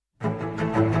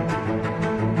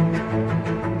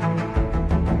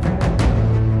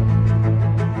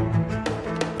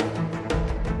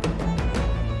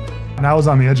And I was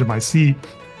on the edge of my seat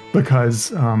because,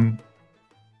 to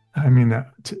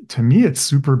me, it's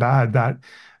super bad that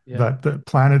Yeah. the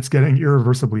planet's getting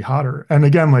irreversibly hotter. And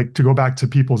again, like to go back to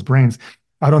people's brains,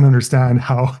 I don't understand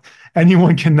how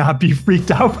anyone cannot be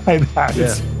freaked out by that.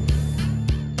 Yeah.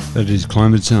 That is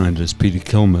climate scientist Peter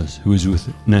Kalmus, who is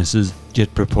with NASA's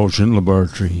Jet Propulsion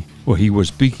Laboratory, where he was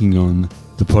speaking on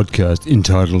the podcast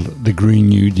entitled The Green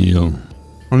New Deal.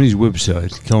 On his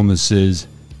website, Kalmus says,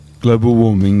 "Global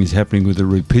warming is happening with a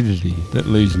rapidity that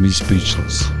leaves me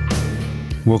speechless."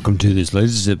 Welcome to this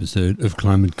latest episode of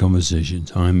Climate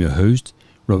Conversations. I'm your host,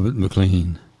 Robert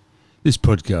McLean. This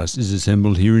podcast is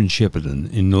assembled here in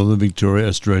Shepparton in northern Victoria,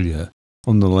 Australia,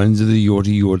 on the lands of the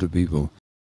Yorta Yorta people.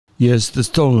 Yes, the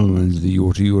stolen lands of the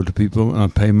Yorta Yorta people, and I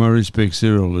pay my respects to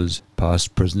their elders,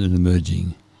 past, present and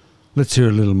emerging. Let's hear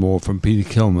a little more from Peter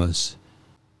Kalmus,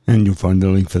 and you'll find the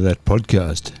link for that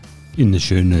podcast in the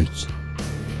show notes.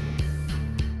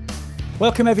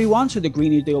 Welcome everyone to the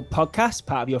Green New Deal podcast,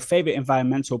 part of your favourite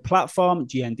environmental platform,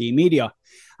 GND Media.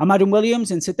 I'm Adam Williams,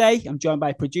 and today I'm joined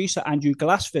by producer Andrew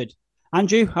Glassford.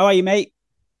 Andrew, how are you, mate?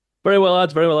 Very well,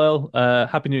 lads. Very well.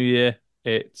 Happy New Year.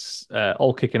 It's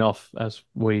all kicking off as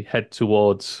we head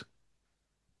towards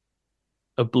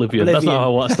oblivion. That's not how I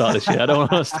want to start this year. I don't want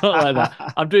to start like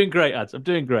that. I'm doing great, lads. I'm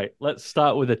doing great. Let's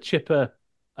start with a chipper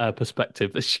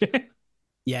perspective this year.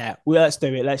 Yeah, well, let's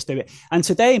do it. Let's do it. And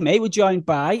today, mate, we're joined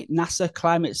by NASA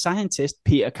climate scientist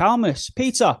Peter Kalmus.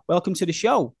 Peter, welcome to the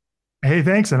show. Hey,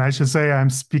 thanks. And I should say I'm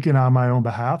speaking on my own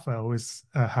behalf. I always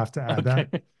have to add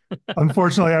that.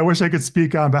 Unfortunately, I wish I could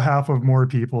speak on behalf of more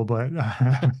people, but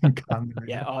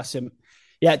yeah, awesome.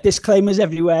 Yeah, disclaimers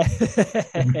everywhere.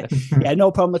 Yeah,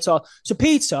 no problem at all. So,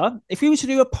 Peter, if we were to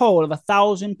do a poll of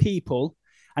 1,000 people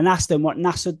and ask them what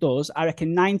NASA does, I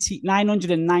reckon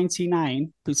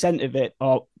 999% of it,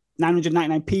 or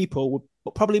 999 people,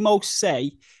 would probably most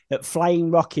say that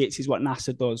flying rockets is what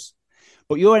NASA does.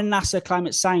 But you're a NASA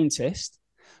climate scientist.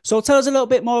 So tell us a little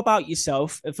bit more about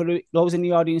yourself for those in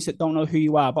the audience that don't know who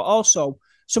you are, but also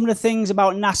some of the things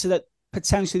about NASA that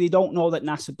potentially they don't know that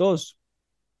NASA does.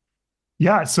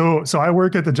 Yeah, so I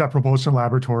work at the Jet Propulsion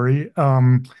Laboratory,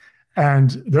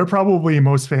 and they're probably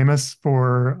most famous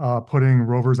for putting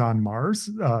rovers on Mars,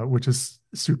 which is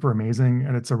super amazing,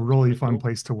 and it's a really fun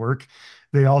place to work.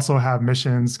 They also have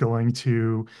missions going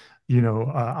to,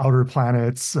 outer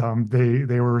planets.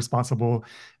 They were responsible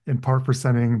in part for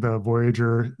sending the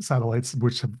Voyager satellites,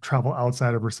 which have traveled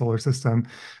outside of our solar system.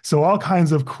 So all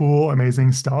kinds of cool,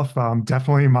 amazing stuff.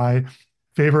 Definitely my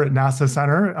favorite NASA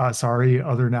center. Sorry,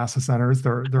 other NASA centers.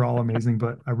 They're all amazing,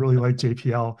 but I really like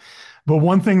JPL. But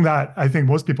one thing that I think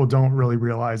most people don't really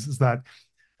realize is that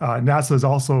NASA is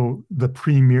also the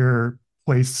premier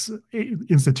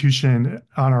institution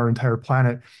on our entire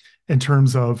planet in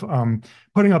terms of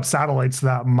putting up satellites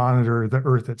that monitor the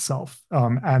Earth itself.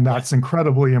 And that's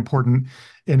incredibly important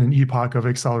in an epoch of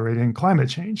accelerating climate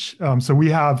change. So we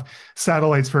have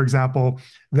satellites, for example,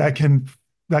 that can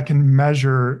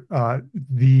measure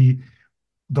the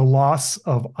loss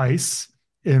of ice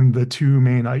in the two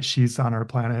main ice sheets on our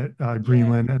planet,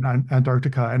 Greenland and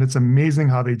Antarctica. And it's amazing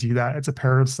how they do that. It's a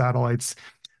pair of satellites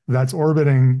that's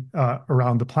orbiting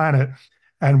around the planet,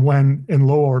 and when in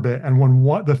low orbit, and when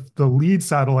the lead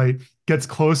satellite gets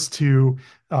close to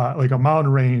like a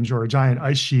mountain range or a giant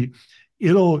ice sheet,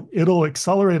 it'll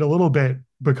accelerate a little bit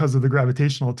because of the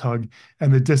gravitational tug,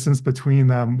 and the distance between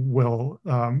them will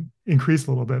increase a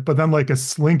little bit. But then, like a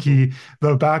slinky,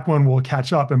 the back one will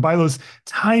catch up, and by those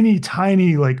tiny,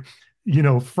 like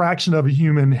fraction of a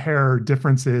human hair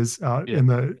differences in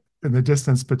the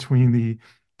distance between the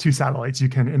two satellites, you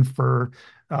can infer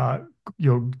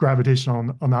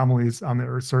gravitational anomalies on the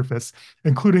Earth's surface,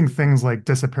 including things like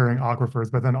disappearing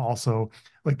aquifers, but then also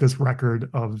like this record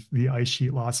of the ice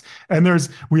sheet loss. And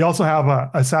we also have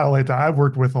a satellite that I've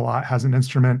worked with a lot, has an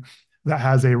instrument that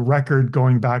has a record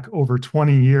going back over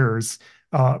 20 years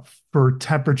for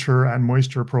temperature and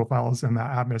moisture profiles in the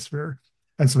atmosphere.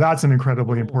 And so that's an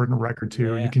incredibly important record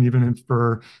too. And you can even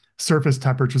infer surface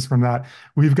temperatures from that.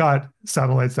 We've got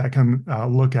satellites that can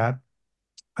look at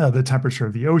the temperature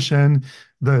of the ocean,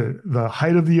 the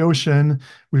height of the ocean.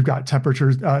 We've got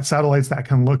satellites that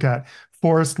can look at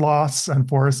forest loss and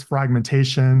forest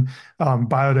fragmentation,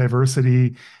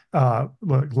 biodiversity,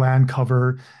 land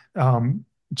cover, cloud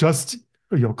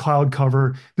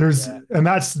cover. And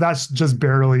that's just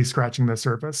barely scratching the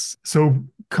surface. So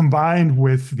combined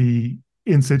with the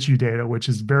in situ data, which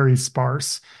is very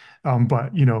sparse,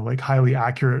 but like highly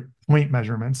accurate point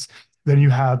measurements, then you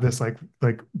have this like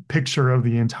picture of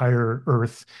the entire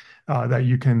Earth that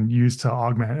you can use to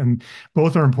augment. And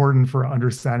both are important for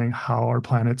understanding how our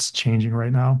planet's changing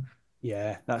right now.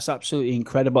 Yeah, that's absolutely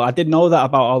incredible. I didn't know that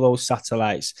about all those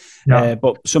satellites, Yeah.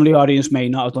 but some of the audience may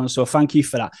not have done so. Thank you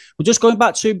for that. But just going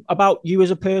back to about you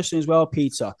as a person as well,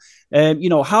 Peter.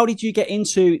 How did you get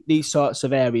into these sorts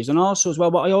of areas? And also as well,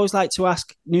 what I always like to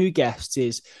ask new guests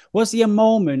is, was there a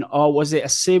moment or was it a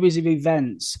series of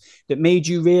events that made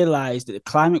you realize that the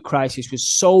climate crisis was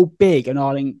so big and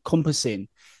all encompassing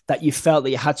that you felt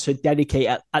that you had to dedicate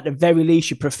at the very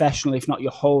least your professional, if not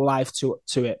your whole life to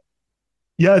it?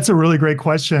 Yeah, it's a really great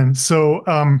question. So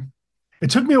it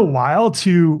took me a while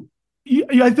to,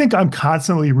 I think I'm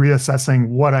constantly reassessing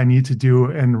what I need to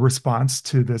do in response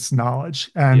to this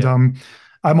knowledge. And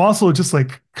I'm also just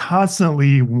like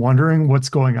constantly wondering what's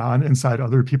going on inside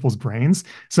other people's brains.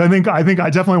 So I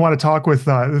definitely want to talk with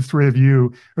the three of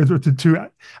you, or the two.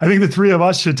 I think the three of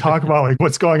us should talk about like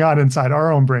what's going on inside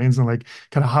our own brains and like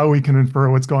kind of how we can infer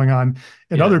what's going on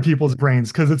in other people's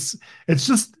brains, because it's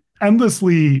just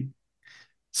endlessly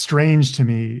strange to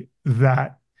me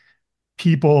that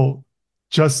people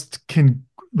just can,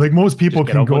 like most people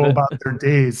can go about their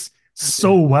days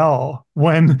so well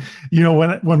when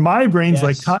my brain's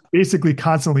like basically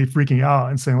constantly freaking out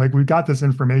and saying like we've got this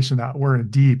information that we're in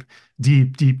deep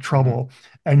trouble.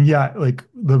 And yet like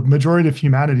the majority of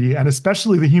humanity, and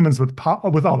especially the humans with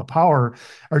all the power,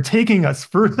 are taking us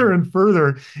further and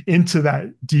further into that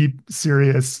deep,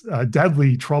 serious,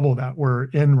 deadly trouble that we're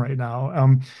in right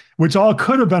now, which all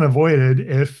could have been avoided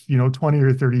if 20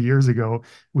 or 30 years ago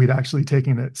we'd actually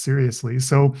taken it seriously.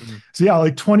 So yeah,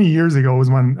 like 20 years ago was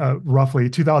when roughly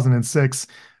 2006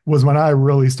 was when I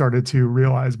really started to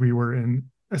realize we were in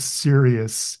a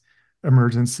serious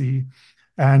emergency.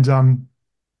 And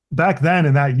back then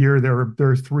in that year, there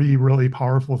were three really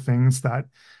powerful things that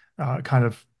kind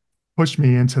of pushed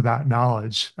me into that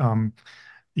knowledge.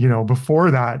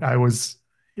 Before that,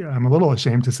 I'm a little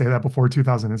ashamed to say that before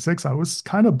 2006, I was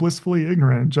kind of blissfully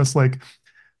ignorant, just like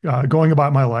going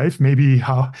about my life, maybe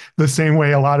how the same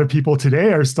way a lot of people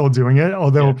today are still doing it.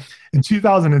 Although in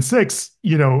 2006,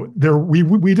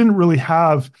 we didn't really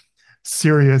have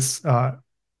serious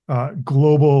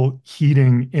global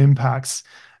heating impacts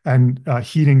and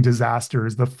heating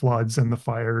disasters, the floods and the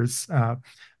fires,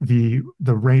 the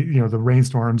rain, the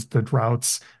rainstorms, the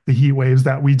droughts, the heat waves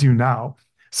that we do now.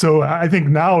 So I think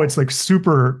now it's like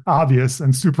super obvious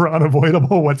and super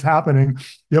unavoidable what's happening.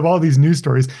 You have all these news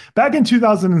stories. Back in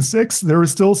 2006, there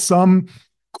was still some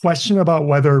question about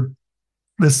whether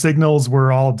the signals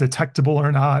were all detectable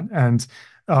or not. And,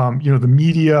 the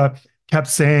media kept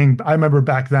saying, I remember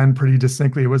back then pretty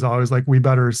distinctly, it was always like,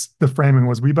 the framing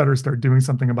was, we better start doing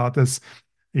something about this,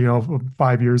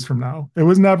 5 years from now. There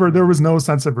was no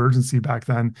sense of urgency back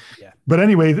then. Yeah. But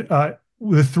anyway,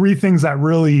 the three things that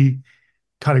really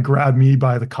kind of grabbed me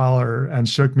by the collar and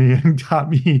shook me and got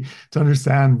me to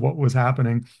understand what was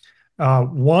happening.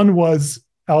 One was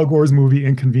Al Gore's movie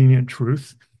Inconvenient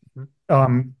Truth,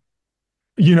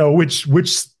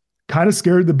 which kind of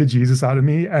scared the bejesus out of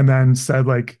me, and then said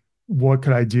like, what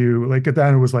could I do? Like at the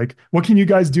end, it was like, what can you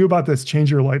guys do about this? Change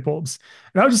your light bulbs.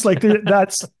 And I was just like,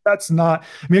 that's not,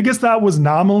 I mean, I guess that was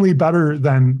nominally better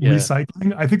than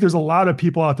recycling. I think there's a lot of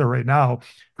people out there right now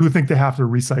who think they have to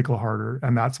recycle harder,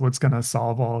 and that's what's going to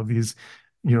solve all of these,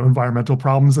 environmental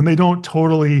problems. And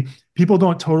people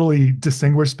don't totally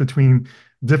distinguish between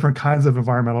different kinds of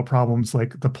environmental problems,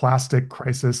 like the plastic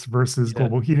crisis versus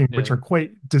global heating, which are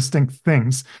quite distinct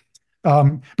things.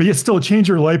 But yet still change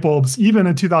your light bulbs. Even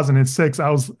in 2006,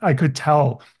 I could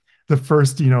tell the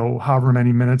first, however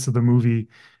many minutes of the movie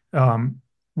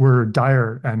were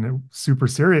dire and super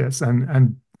serious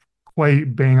and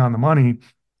quite bang on the money.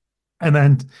 And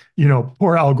then,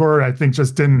 poor Al Gore, I think,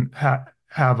 just didn't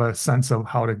have a sense of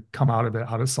how to come out of it,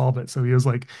 how to solve it. So he was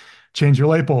like, change your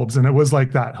light bulbs. And it was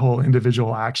like that whole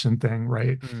individual action thing,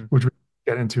 right? Which we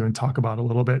get into and talk about a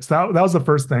little bit. So that was the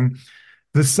first thing.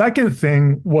 The second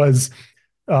thing was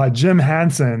Jim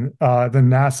Hansen, the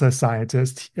NASA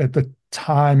scientist. At the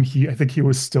time, I think he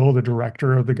was still the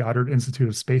director of the Goddard Institute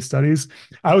of Space Studies.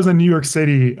 I was in New York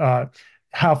City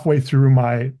halfway through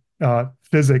my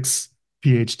physics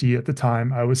PhD at the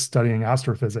time. I was studying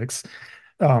astrophysics,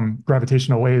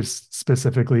 gravitational waves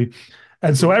specifically.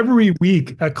 And so every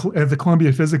week at the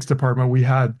Columbia Physics Department, we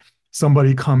had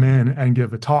somebody come in and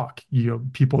give a talk,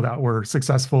 people that were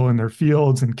successful in their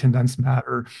fields, in condensed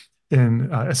matter,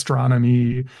 in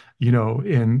astronomy,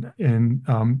 in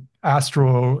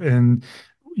astro, in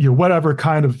whatever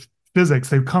kind of physics.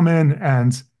 They'd come in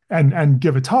and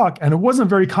give a talk. And it wasn't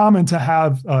very common to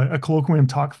have a colloquium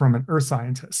talk from an earth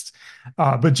scientist.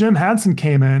 But Jim Hansen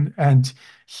came in and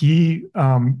he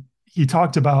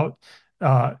talked about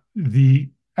the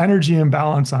energy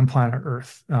imbalance on planet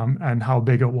Earth, and how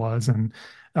big it was, and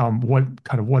what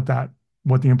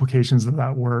the implications of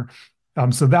that were.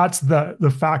 So that's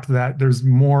the fact that there's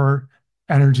more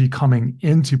energy coming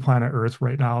into planet Earth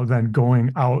right now than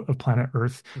going out of planet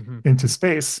Earth into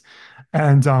space.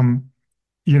 And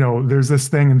there's this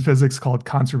thing in physics called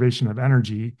conservation of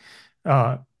energy,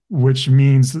 which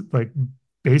means, like,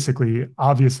 basically,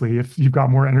 obviously, if you've got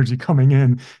more energy coming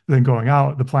in than going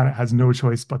out, the planet has no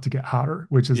choice but to get hotter,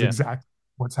 which is exactly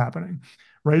what's happening,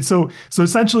 right? So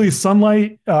essentially,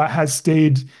 sunlight has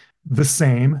stayed the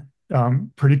same,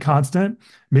 pretty constant,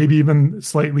 maybe even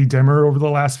slightly dimmer over the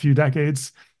last few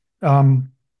decades.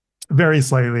 Very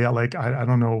slightly. Like, I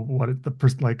don't know what the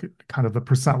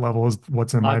percent level is,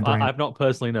 what's in my brain. I've not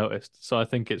personally noticed, so I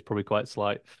think it's probably quite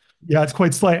slight. Yeah, it's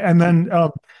quite slight. And then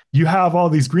you have all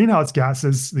these greenhouse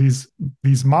gases,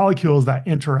 these molecules that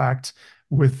interact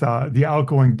with the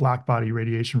outgoing black body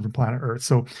radiation from planet Earth.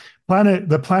 So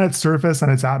the planet's surface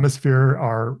and its atmosphere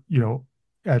are,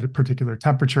 at a particular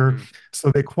temperature.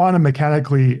 So they quantum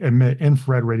mechanically emit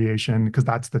infrared radiation because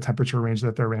that's the temperature range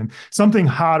that they're in. Something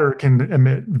hotter can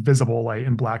emit visible light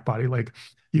in black body, like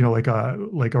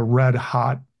a red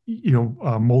hot,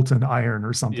 molten iron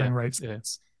or something, right? So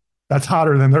that's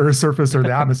hotter than the Earth's surface or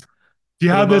the atmosphere. You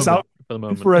have this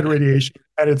infrared radiation,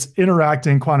 and it's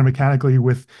interacting quantum mechanically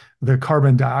with the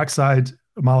carbon dioxide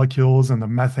molecules and the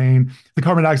methane, the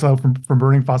carbon dioxide from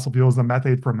burning fossil fuels, the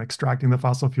methane from extracting the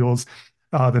fossil fuels,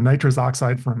 the nitrous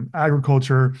oxide from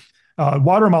agriculture,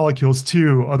 water molecules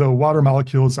too, although water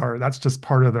molecules that's just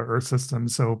part of the Earth system.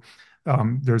 So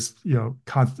there's,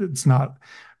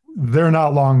 they're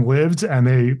not long lived,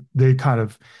 and they kind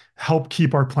of help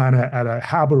keep our planet at a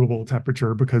habitable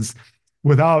temperature, because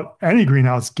without any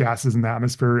greenhouse gases in the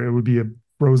atmosphere, it would be a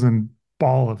frozen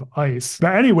ball of ice.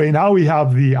 But anyway, now we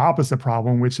have the opposite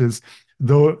problem, which is,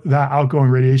 though that outgoing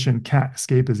radiation can't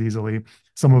escape as easily,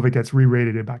 some of it gets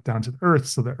re-radiated back down to the Earth,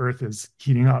 so the Earth is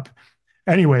heating up.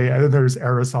 Anyway, there's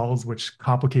aerosols, which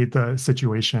complicate the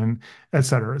situation, et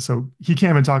cetera. So he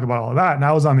came and talked about all of that, and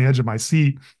I was on the edge of my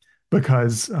seat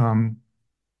because to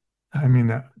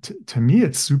me,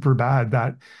 it's super bad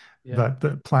that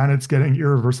the planet's getting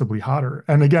irreversibly hotter.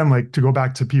 And again, like, to go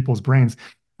back to people's brains,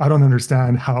 I don't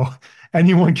understand how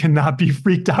anyone cannot be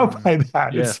freaked out by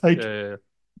that. It's like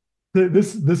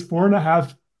this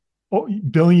 4.5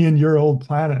 billion-year-old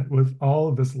planet with all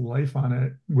of this life on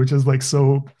it, which is like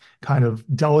so kind of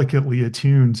delicately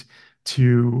attuned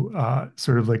to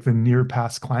sort of like the near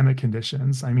past climate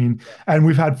conditions. And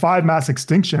we've had 5 mass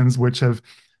extinctions, which have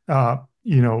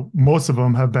most of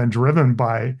them have been driven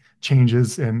by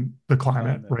changes in the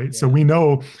climate, right? Yeah. So we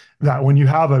know that when you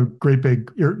have a great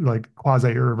big, like,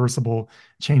 quasi-irreversible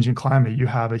change in climate, you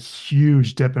have a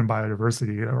huge dip in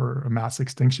biodiversity or a mass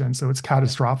extinction. So it's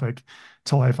catastrophic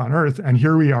to life on Earth. And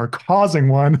here we are causing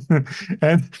one.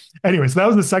 And anyway, so that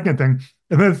was the second thing.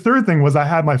 And then the third thing was, I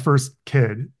had my first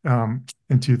kid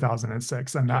in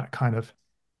 2006, and that kind of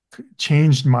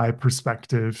changed my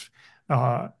perspective,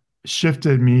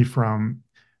 shifted me from,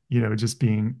 just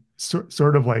being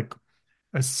sort of like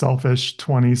a selfish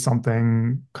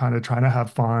 20-something, kind of trying to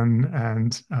have fun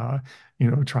and,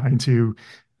 trying to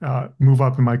move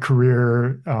up in my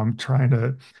career, trying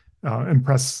to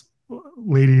impress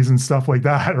ladies and stuff like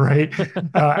that, right?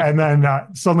 And then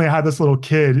suddenly I had this little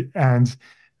kid, and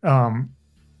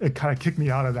it kind of kicked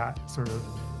me out of that sort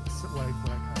of like.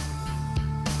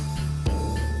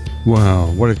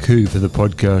 Wow, what a coup for the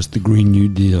podcast, The Green New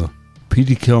Deal.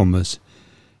 Peter Kalmus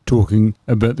talking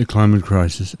about the climate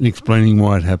crisis and explaining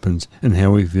why it happens and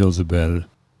how he feels about it.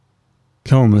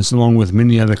 Kalmus, along with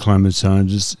many other climate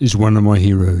scientists, is one of my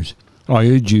heroes. I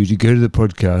urge you to go to the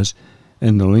podcast,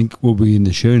 and the link will be in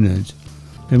the show notes,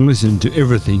 and listen to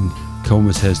everything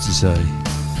Kalmus has to say.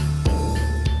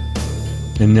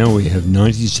 And now we have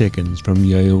 90 seconds from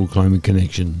Yale Climate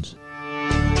Connections.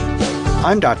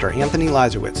 I'm Dr. Anthony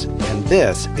Lazarowitz, and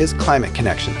this is Climate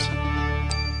Connections.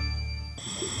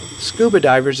 Scuba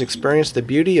divers experience the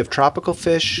beauty of tropical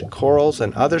fish, corals,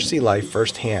 and other sea life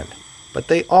firsthand, but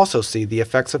they also see the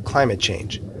effects of climate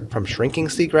change, from shrinking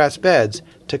seagrass beds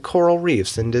to coral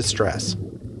reefs in distress.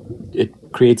 It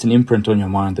creates an imprint on your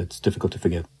mind that's difficult to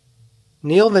forget.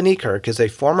 Neil Van Niekerk is a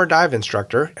former dive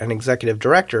instructor and executive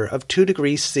director of 2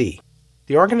 Degrees C.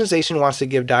 The organization wants to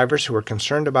give divers who are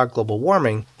concerned about global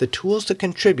warming the tools to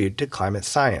contribute to climate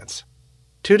science.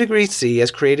 2 Degrees C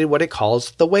has created what it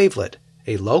calls the Wavelet,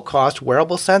 a low-cost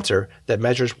wearable sensor that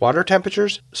measures water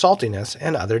temperatures, saltiness,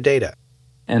 and other data.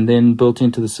 And then built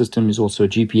into the system is also a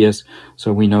GPS,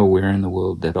 so we know where in the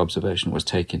world that observation was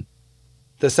taken.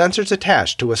 The sensor's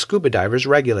attached to a scuba diver's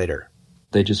regulator.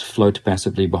 They just float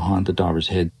passively behind the diver's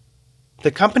head.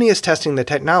 The company is testing the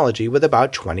technology with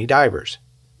about 20 divers.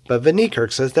 But Van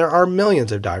Niekerk says there are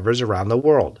millions of divers around the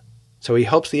world, so he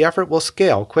hopes the effort will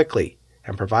scale quickly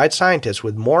and provide scientists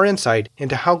with more insight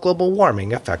into how global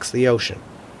warming affects the ocean.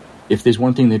 If there's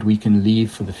one thing that we can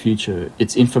leave for the future,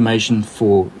 it's information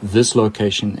for this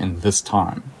location and this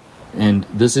time. And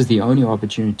this is the only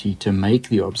opportunity to make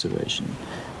the observation.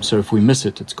 So if we miss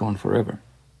it, it's gone forever.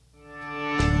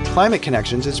 Climate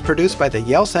Connections is produced by the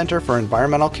Yale Center for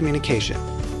Environmental Communication.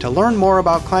 To learn more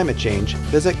about climate change,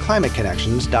 visit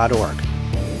climateconnections.org.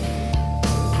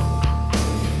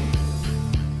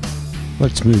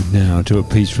 Let's move now to a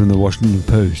piece from the Washington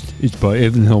Post. It's by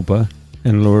Evan Helper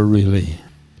and Laura Reilly.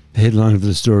 The headline of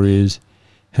the story is,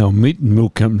 How Meat and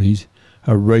Milk Companies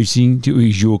Are Racing to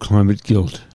Ease Your Climate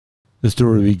Guilt. The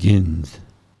story begins.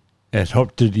 At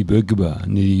Hot Toddy Burger Bar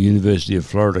near the University of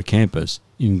Florida campus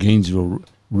in Gainesville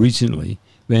recently,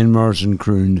 Van Morrison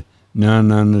crooned, "Na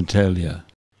na Natalia,"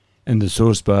 and the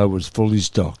sauce bar was fully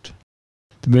stocked.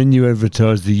 The menu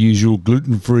advertised the usual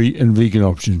gluten-free and vegan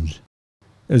options,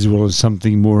 as well as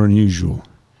something more unusual.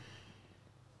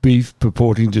 Beef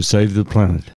purporting to save the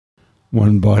planet,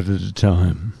 one bite at a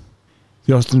time.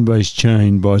 The Austin-based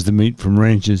chain buys the meat from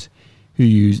ranchers who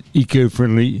use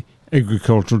eco-friendly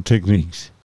agricultural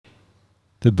techniques.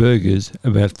 The burgers,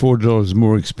 about $4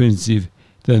 more expensive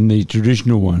than the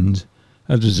traditional ones,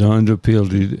 are designed to appeal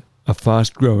to a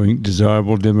fast-growing,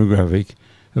 desirable demographic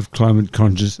of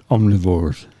climate-conscious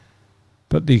omnivores.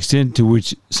 But the extent to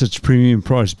which such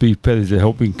premium-priced beef patties are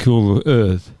helping cool the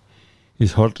earth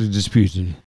is hotly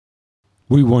disputed.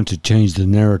 We want to change the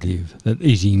narrative that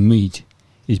eating meat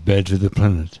is bad for the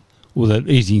planet, or that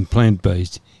eating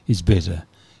plant-based is better,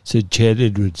 said Chad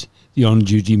Edwards, the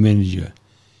on-duty manager,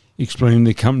 explaining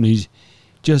the company's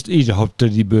Just Eat a Hot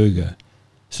Toddy Burger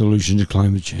solution to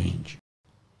climate change.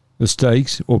 The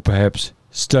stakes, or perhaps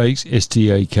stakes,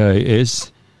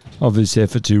 S-T-A-K-S, of this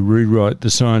effort to rewrite the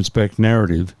science-backed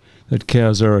narrative that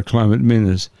cows are a climate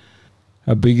menace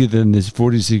are bigger than this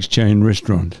 46-chain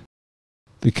restaurant.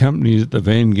 The company is at the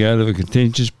vanguard of a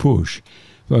contentious push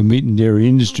by meat and dairy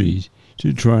industries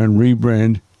to try and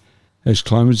rebrand as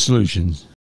climate solutions.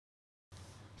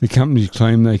 The companies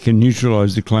claim they can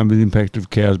neutralise the climate impact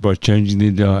of cows by changing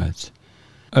their diets,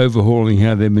 overhauling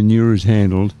how their manure is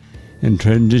handled, and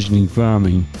transitioning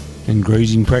farming and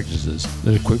grazing practices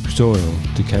that equip soil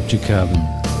to capture carbon.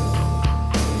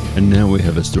 And now we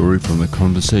have a story from The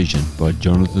Conversation by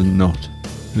Jonathan Knott,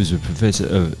 who is a professor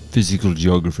of physical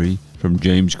geography from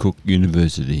James Cook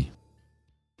University.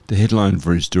 The headline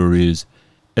for his story is,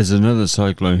 As another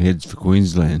cyclone heads for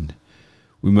Queensland,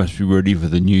 we must be ready for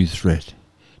the new threat,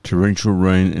 torrential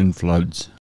rain and floods.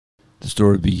 The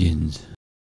story begins.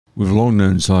 We've long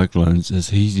known cyclones as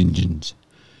heat engines,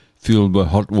 fueled by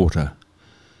hot water.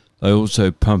 They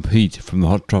also pump heat from the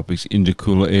hot tropics into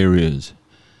cooler areas,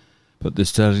 but they're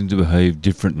starting to behave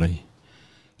differently.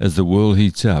 As the world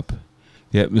heats up,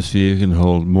 the atmosphere can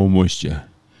hold more moisture.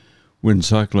 When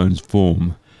cyclones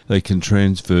form, they can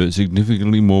transfer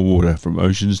significantly more water from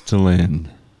oceans to land.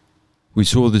 We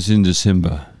saw this in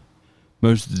December.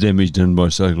 Most of the damage done by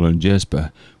Cyclone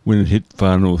Jasper when it hit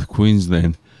far north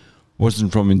Queensland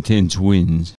wasn't from intense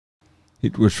winds.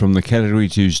 It was from the Category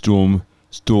 2 storm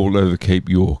stalled over Cape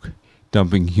York,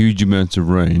 dumping huge amounts of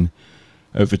rain,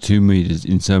 over 2 metres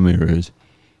in some areas,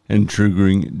 and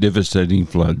triggering devastating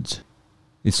floods.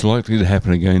 It's likely to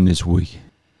happen again this week,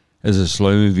 as a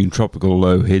slow-moving tropical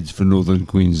low heads for northern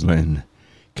Queensland,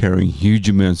 carrying huge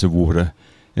amounts of water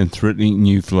and threatening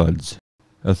new floods.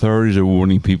 Authorities are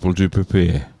warning people to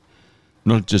prepare,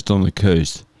 not just on the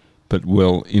coast, but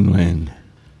well inland.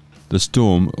 The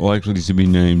storm, likely to be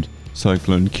named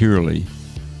Cyclone Kirrily,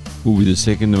 will be the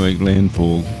second to make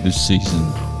landfall this season.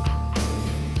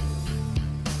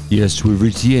 Yes, we've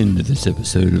reached the end of this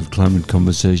episode of Climate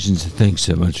Conversations. Thanks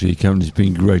so much for your company. It's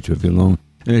been great to have you along.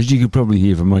 And as you can probably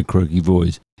hear from my croaky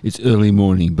voice, it's early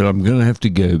morning, but I'm going to have to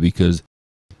go because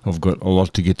I've got a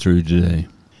lot to get through today.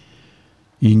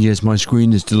 And yes, my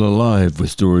screen is still alive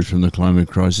with stories from the climate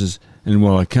crisis, and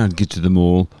while I can't get to them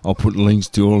all, I'll put links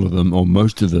to all of them, or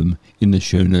most of them, in the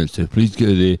show notes. So please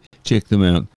go there, check them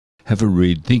out, have a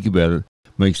read, think about it,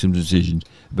 make some decisions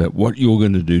about what you're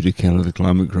going to do to counter the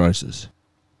climate crisis.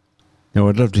 Now,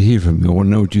 I'd love to hear from you. I want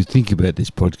to know what you think about this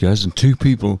podcast, and 2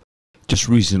 people just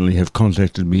recently have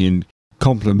contacted me and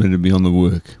complimented me on the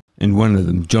work. And one of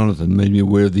them, Jonathan, made me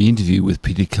aware of the interview with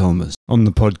Peter Kalmus on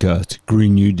the podcast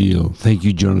Green New Deal. Thank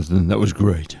you, Jonathan. That was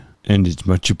great. And it's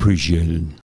much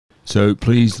appreciated. So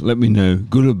please let me know,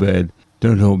 good or bad,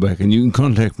 don't hold back. And you can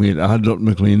contact me at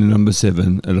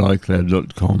r.mclean7 at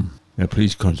icloud.com. Now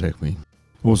please contact me.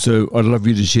 Also, I'd love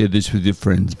you to share this with your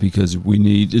friends because we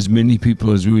need as many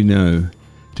people as we know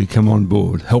to come on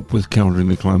board, help with countering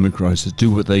the climate crisis,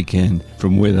 do what they can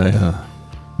from where they are.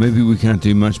 Maybe we can't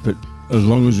do much, but as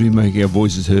long as we make our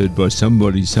voices heard by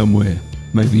somebody somewhere,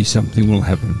 maybe something will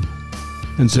happen.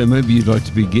 And so maybe you'd like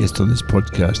to be a guest on this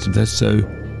podcast. If that's so,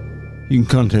 you can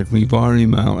contact me via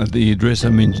email at the address I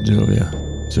mentioned earlier.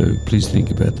 So please think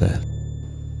about that.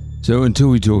 So until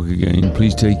we talk again,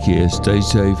 please take care, stay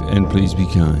safe, and please be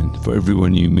kind. For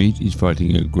everyone you meet is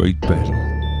fighting a great battle.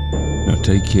 Now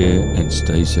take care and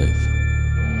stay safe.